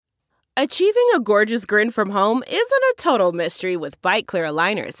Achieving a gorgeous grin from home isn't a total mystery with Bite Clear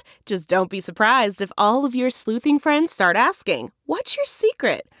aligners. Just don't be surprised if all of your sleuthing friends start asking, "What's your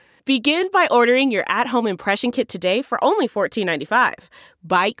secret?" Begin by ordering your at-home impression kit today for only $14.95.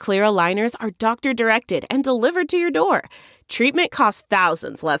 Bite Clear aligners are doctor-directed and delivered to your door. Treatment costs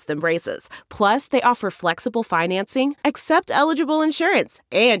thousands less than braces. Plus, they offer flexible financing, accept eligible insurance,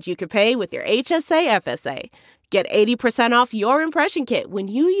 and you can pay with your HSA FSA. Get 80% off your impression kit when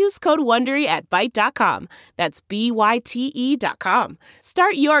you use code WONDERY at Byte.com. That's BYTE.com.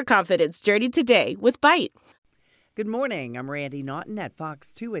 Start your confidence journey today with Byte. Good morning. I'm Randy Naughton at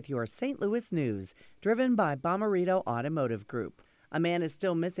Fox 2 with your St. Louis news, driven by Bomarito Automotive Group. A man is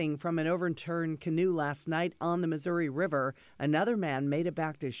still missing from an overturned canoe last night on the Missouri River. Another man made it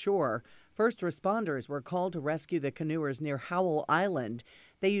back to shore. First responders were called to rescue the canoers near Howell Island.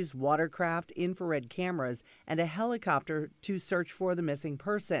 They used watercraft, infrared cameras, and a helicopter to search for the missing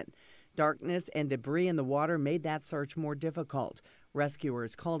person. Darkness and debris in the water made that search more difficult.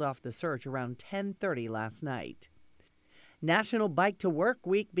 Rescuers called off the search around 10:30 last night. National Bike to Work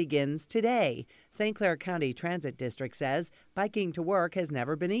Week begins today. St. Clair County Transit District says biking to work has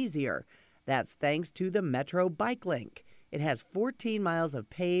never been easier. That's thanks to the Metro Bike Link. It has 14 miles of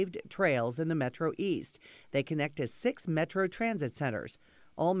paved trails in the Metro East. They connect to 6 Metro Transit centers.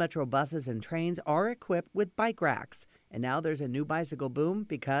 All Metro buses and trains are equipped with bike racks. And now there's a new bicycle boom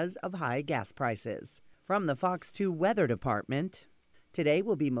because of high gas prices. From the Fox 2 Weather Department, today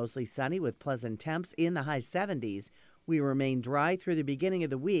will be mostly sunny with pleasant temps in the high 70s. We remain dry through the beginning of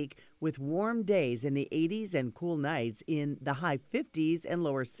the week with warm days in the 80s and cool nights in the high 50s and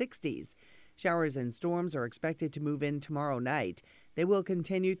lower 60s. Showers and storms are expected to move in tomorrow night. They will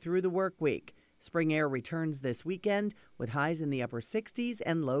continue through the work week. Spring air returns this weekend with highs in the upper 60s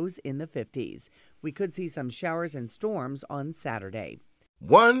and lows in the 50s. We could see some showers and storms on Saturday.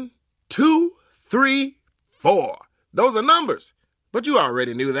 1, 2, 3, 4. Those are numbers, but you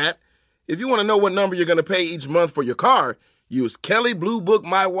already knew that. If you want to know what number you're going to pay each month for your car, use Kelley Blue Book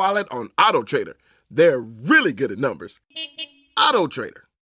My Wallet on Auto Trader. They're really good at numbers. Auto Trader.